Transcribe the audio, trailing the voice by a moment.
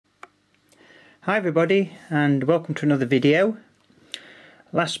Hi everybody and welcome to another video.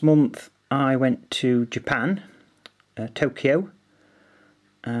 Last month I went to Japan, Tokyo,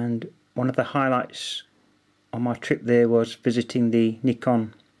 and one of the highlights on my trip there was visiting the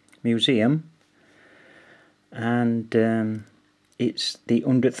Nikon Museum, and it's the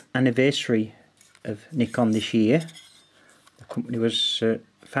 100th anniversary of Nikon this year. The company was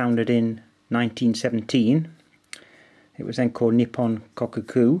founded in 1917. It was then called Nippon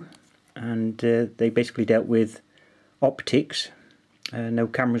Kokuku, and they basically dealt with optics, no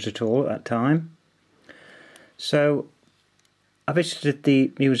cameras at all at that time. So I visited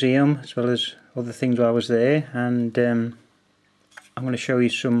the museum as well as other things while I was there, and I'm going to show you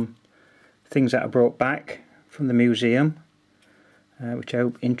some things that I brought back from the museum, which I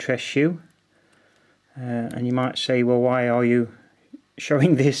hope interests you. And you might say, well, why are you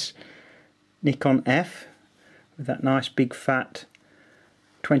showing this Nikon F with that nice big fat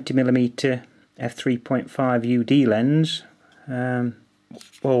 20mm f3.5 UD lens?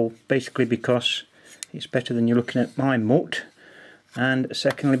 Well, basically because it's better than you're looking at my mutt, and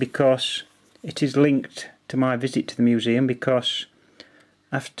secondly because it is linked to my visit to the museum, because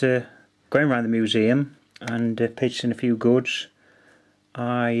after going around the museum and purchasing a few goods,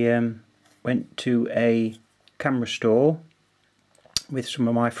 I went to a camera store with some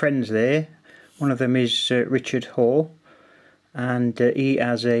of my friends there. One of them is Richard Haw, and he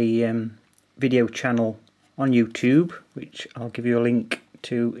has a video channel on YouTube, which I'll give you a link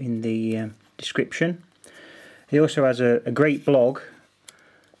to in the description. He also has a great blog.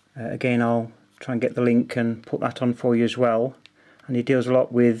 Again, I'll try and get the link and put that on for you as well. And he deals a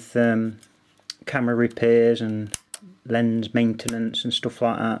lot with camera repairs and lens maintenance and stuff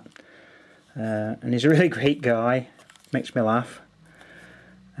like that. And he's a really great guy, makes me laugh.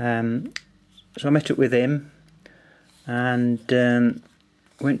 So I met up with him and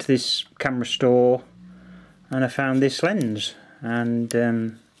went to this camera store, and I found this lens,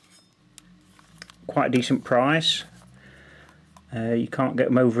 and quite a decent price. You can't get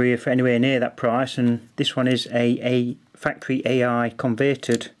them over here for anywhere near that price, and this one is a factory AI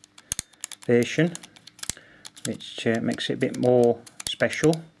converted version, which makes it a bit more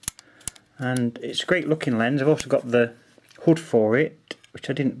special. And it's a great looking lens. I've also got the hood for it, which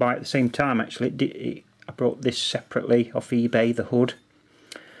I didn't buy at the same time actually. I brought this separately off eBay, the hood,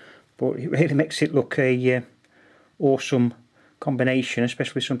 but it really makes it look a awesome combination,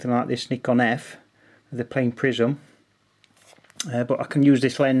 especially something like this Nikon F with a plain prism. But I can use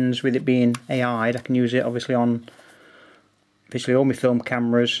this lens with it being AI'd. I can use it obviously on all my film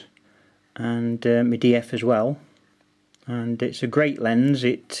cameras and my DF as well. And it's a great lens.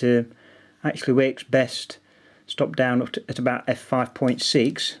 It actually works best stopped down up to, at about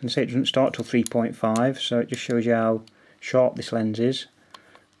f5.6, and say it doesn't start till 3.5, so it just shows you how sharp this lens is,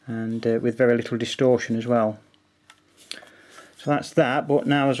 and with very little distortion as well. So that's that. But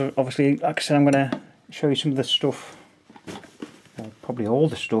now, as obviously, like I said, I'm going to show you some of the stuff, probably all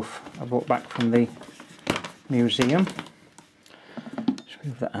the stuff I brought back from the museum. Just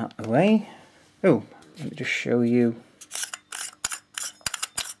move that out of the way. Oh, let me just show you,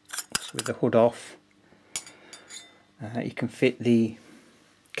 so with the hood off, you can fit the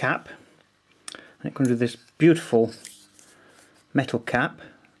cap, and it comes with this beautiful metal cap.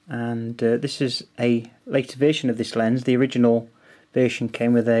 And this is a later version of this lens. The original version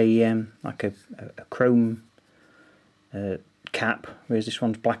came with a like a chrome cap, whereas this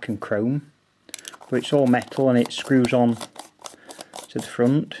one's black and chrome. But it's all metal and it screws on to the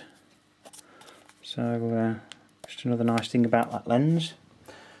front. So just another nice thing about that lens.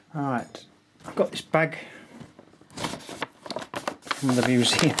 Alright, I've got this bag from the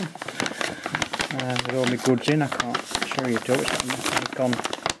museum with all my goods in. I can't show you it all. It's got a Nikon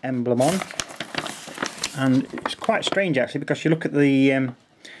emblem on, and it's quite strange actually, because you look at the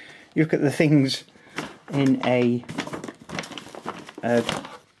things in a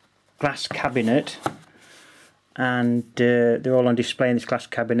glass cabinet, and they're all on display in this glass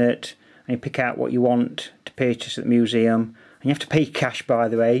cabinet, and you pick out what you want to purchase at the museum, and you have to pay cash, by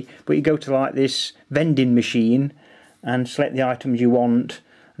the way, but you go to like this vending machine and select the items you want,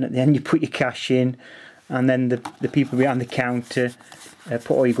 and at the end you put your cash in, and then the people behind the counter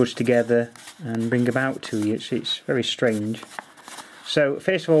put all your goods together and bring them out to you. It's very strange. So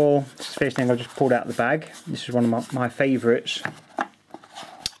first of all, this is the first thing I just pulled out of the bag. This is one of my favourites.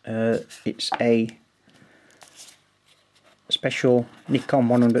 It's a special Nikon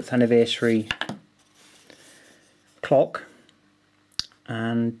 100th anniversary clock,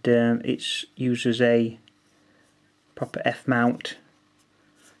 and it's used as a proper F mount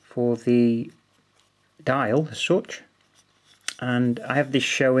for the dial as such. And I have this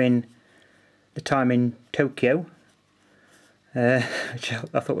showing the time in Tokyo, which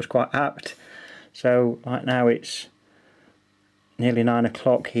I thought was quite apt. So right now it's nearly 9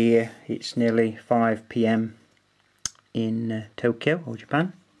 o'clock here, it's nearly 5 PM in Tokyo or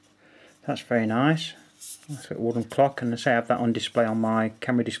Japan. That's very nice. Nice little wooden clock, and I say I have that on display on my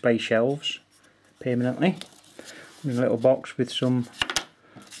camera display shelves permanently. In a little box with some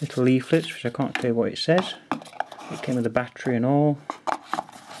little leaflets, which I can't tell you what it says. It came with a battery and all.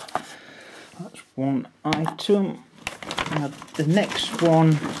 That's one item. Now the next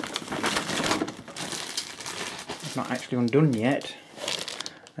one is not actually undone yet.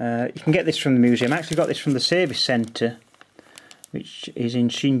 You can get this from the museum. I actually got this from the service centre, which is in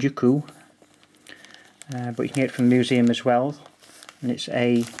Shinjuku, but you can get it from the museum as well. And it's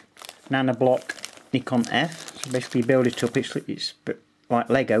a nanoblock Nikon F. So basically you build it up, it's like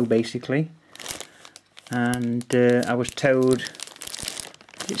Lego basically. And I was told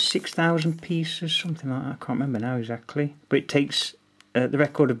it's 6,000 pieces, something like that. I can't remember now exactly, but it takes the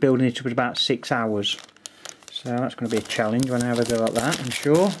record of building it up is about 6 hours, so that's going to be a challenge when I have a go at that, I'm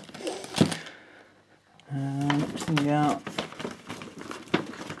sure. Next thing out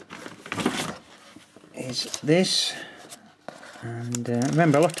is this, and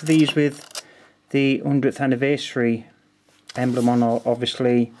remember, a lot of these with the 100th anniversary emblem on are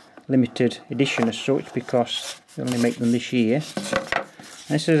obviously limited edition as such, because they only make them this year.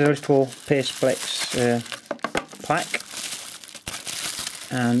 And this is a little Perspex plaque,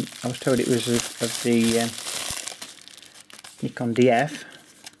 and I was told it was of the Nikon DF.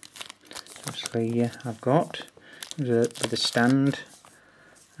 Obviously I've got with a stand,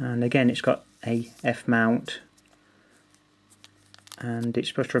 and again it's got a F mount, and it's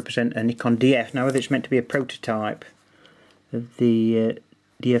supposed to represent a Nikon DF. Now whether it's meant to be a prototype of the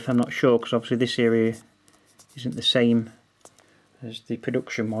DF, I'm not sure, because obviously this area isn't the same as the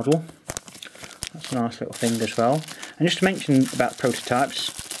production model. That's a nice little thing as well. And just to mention about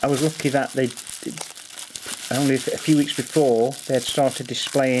prototypes, I was lucky that they only a few weeks before they had started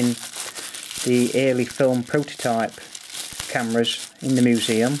displaying the early film prototype cameras in the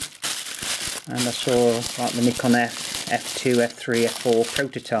museum, and I saw like the Nikon F, F2, F3, F4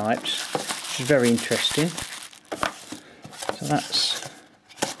 prototypes, which is very interesting. So that's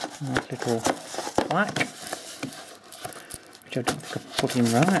a nice little plaque, which I don't think I've put in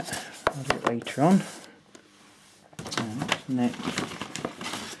right. I'll do it later on. Next.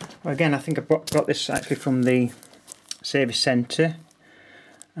 Well, again, I think I got this actually from the service centre,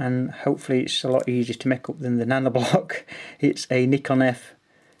 and hopefully it's a lot easier to make up than the nanoblock. It's a Nikon F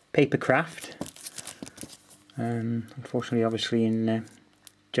papercraft, unfortunately obviously in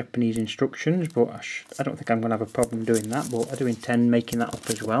Japanese instructions, but I don't think I'm going to have a problem doing that, but I do intend making that up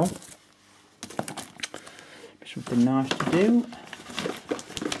as well. Something nice to do.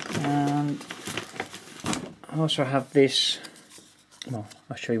 And I also have this, well,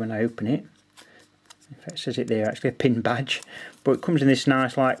 I'll show you when I open it. In fact, it says it there, actually a pin badge, but it comes in this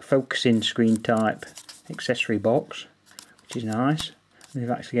nice like focusing screen type accessory box, which is nice. And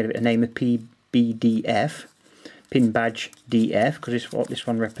they've actually given it a name of PBDF, pin badge DF, because it's what this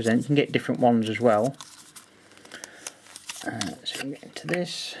one represents. You can get different ones as well. So we can get into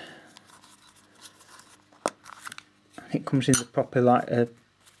this. It comes in the proper like a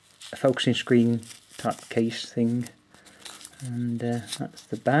focusing screen type case thing, and that's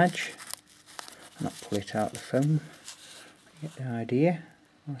the badge. I'll not pull it out of the phone. You get the idea.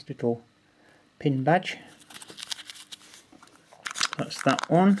 Nice little pin badge. That's that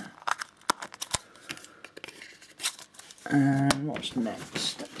one. And what's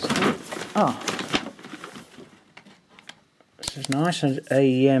next? This is nice.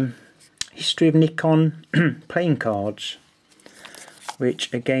 A history of Nikon playing cards,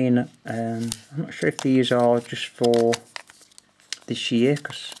 which again I'm not sure if these are just for this year,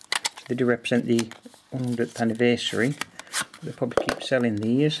 because they do represent the 100th anniversary, but they'll probably keep selling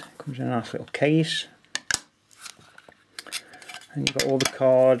these. Comes in a nice little case, and you've got all the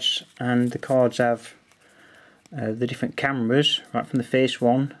cards, and the cards have the different cameras, right from the first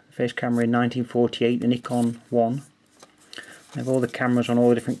one, the first camera in 1948, the Nikon 1. They have all the cameras on all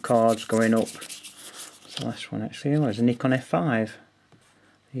the different cards going up. So the last one actually was a Nikon F5,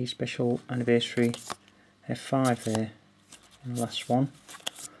 the special anniversary F5 there, and the last one.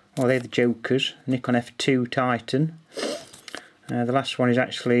 Well, they're the Jokers, Nikon F2 Titan. The last one is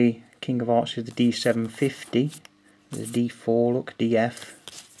actually King of Hearts with the D750, the D4 look, DF.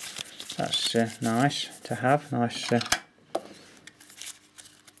 That's nice to have, nice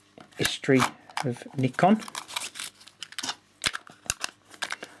history of Nikon.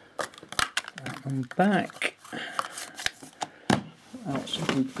 And back, what else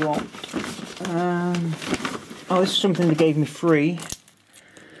have we got? Oh, this is something they gave me free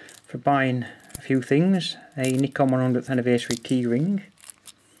for buying a few things. A Nikon 100th anniversary keyring,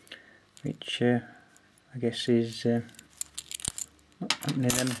 which I guess is not many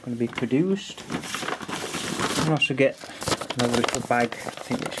of them going to be produced. I'll also get another little bag, I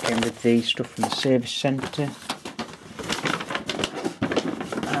think, which came with the stuff from the service centre.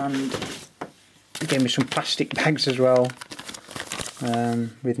 And they gave me some plastic bags as well,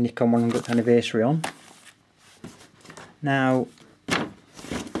 with Nikon 100th anniversary on. Now,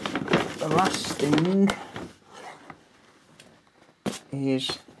 the last thing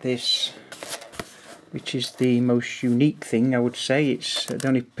is this, which is the most unique thing, I would say. They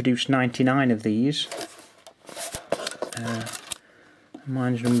only produced 99 of these.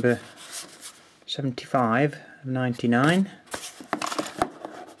 Mine's number 75 of 99.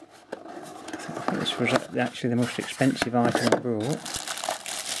 I think this was actually the most expensive item I brought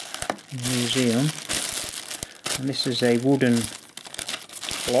in the museum. And this is a wooden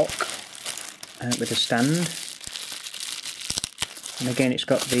block with a stand. And again, it's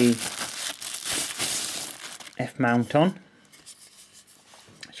got the F mount on,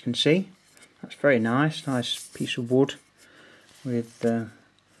 as you can see. That's very nice piece of wood with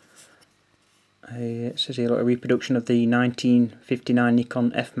it says here a reproduction of the 1959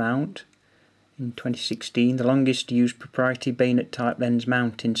 Nikon F mount in 2016, the longest used proprietary bayonet type lens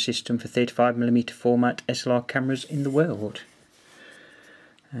mounting system for 35mm format SLR cameras in the world.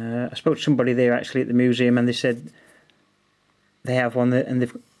 I spoke to somebody there actually at the museum, and they said they have one and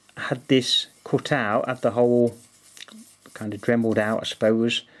they've had this cut out, had the whole kind of dremeled out, I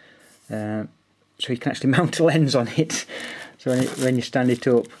suppose, so you can actually mount a lens on it. So when you stand it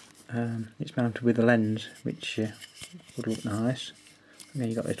up, it's mounted with a lens, which would look nice. And then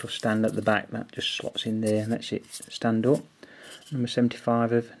you've got a little stand at the back that just slots in there and lets it stand up. Number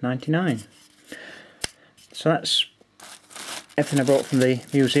 75 of 99. So that's everything I brought from the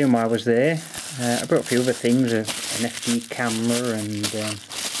museum while I was there. I brought a few other things, an FD camera and a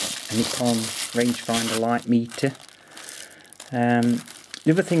Nikon rangefinder light meter. The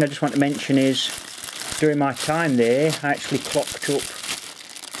other thing I just want to mention is, during my time there, I actually clocked up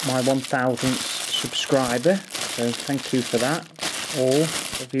my 1000th subscriber, so thank you for that, all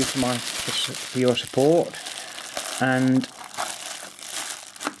of you, for your support. And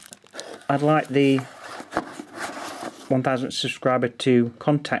I'd like the 1000th subscriber to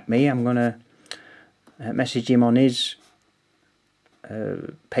contact me. I'm going to message him on his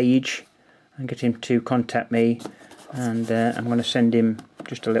page and get him to contact me, and I'm going to send him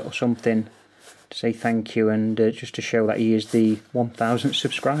just a little something to say thank you, and just to show that he is the 1000th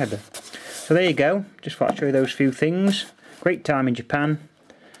subscriber. So there you go, just thought I'd show you those few things. Great time in Japan.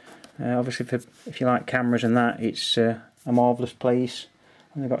 Obviously if you like cameras and that, it's a marvellous place,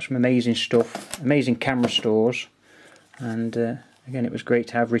 and they've got some amazing stuff, amazing camera stores. And again, it was great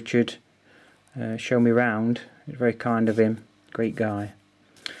to have Richard show me around. It was very kind of him, great guy.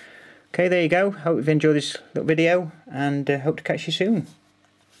 Okay, there you go, hope you've enjoyed this little video, and hope to catch you soon.